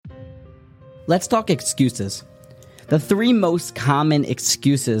let's talk excuses. The three most common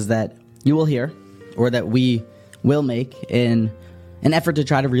excuses that you will hear, or that we will make in an effort to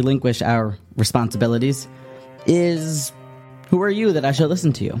try to relinquish our responsibilities, is, who are you that I should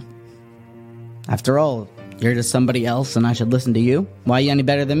listen to you? After all, you're just somebody else and I should listen to you? Why are you any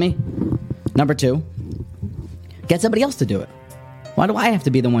better than me? Number two, get somebody else to do it. Why do I have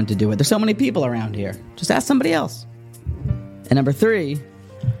to be the one to do it? There's so many people around here. Just ask somebody else. And number three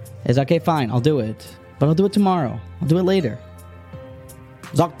is, okay, fine, I'll do it. But I'll do it tomorrow. I'll do it later.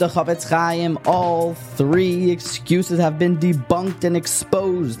 Zok the Chavetz Chaim, all three excuses have been debunked and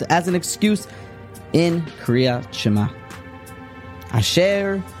exposed as an excuse in Kriyat Shema.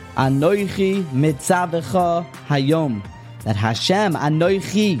 Asher Anoichi Mitzavecha Hayom. That Hashem,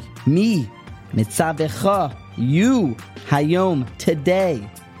 Anoichi, me, Mitzavecha, you, Hayom, today.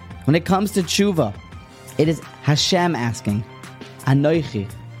 When it comes to tshuva, it is Hashem asking, Anoichi.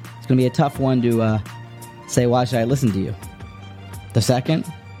 It's going to be a tough one to say, why should I listen to you? The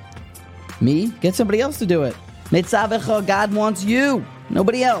second, me, get somebody else to do it. Mitzavecha, God wants you,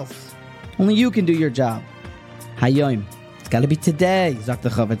 nobody else. Only you can do your job. Hayom, it's got to be today, Zok the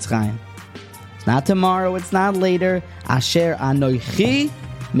Chavetz Chaim. It's not tomorrow, it's not later. Asher Anoichi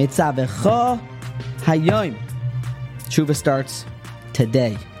Mitzavecha Hayom. Tshuva starts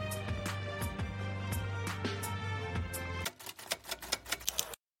today.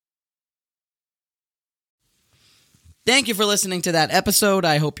 Thank you for listening to that episode.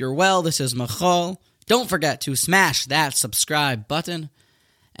 I hope you're well. This is Michal. Don't forget to smash that subscribe button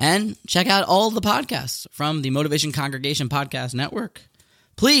and check out all the podcasts from the Motivation Congregation Podcast Network.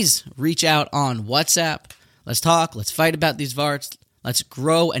 Please reach out on WhatsApp. Let's talk. Let's fight about these varts. Let's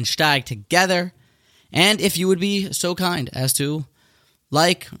grow and steig together. And if you would be so kind as to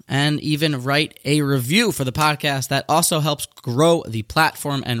like and even write a review for the podcast, that also helps grow the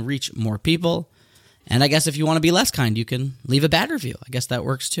platform and reach more people. And I guess if you want to be less kind, you can leave a bad review. I guess that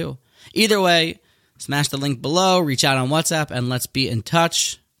works too. Either way, smash the link below, reach out on WhatsApp, and let's be in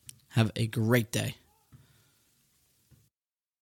touch. Have a great day.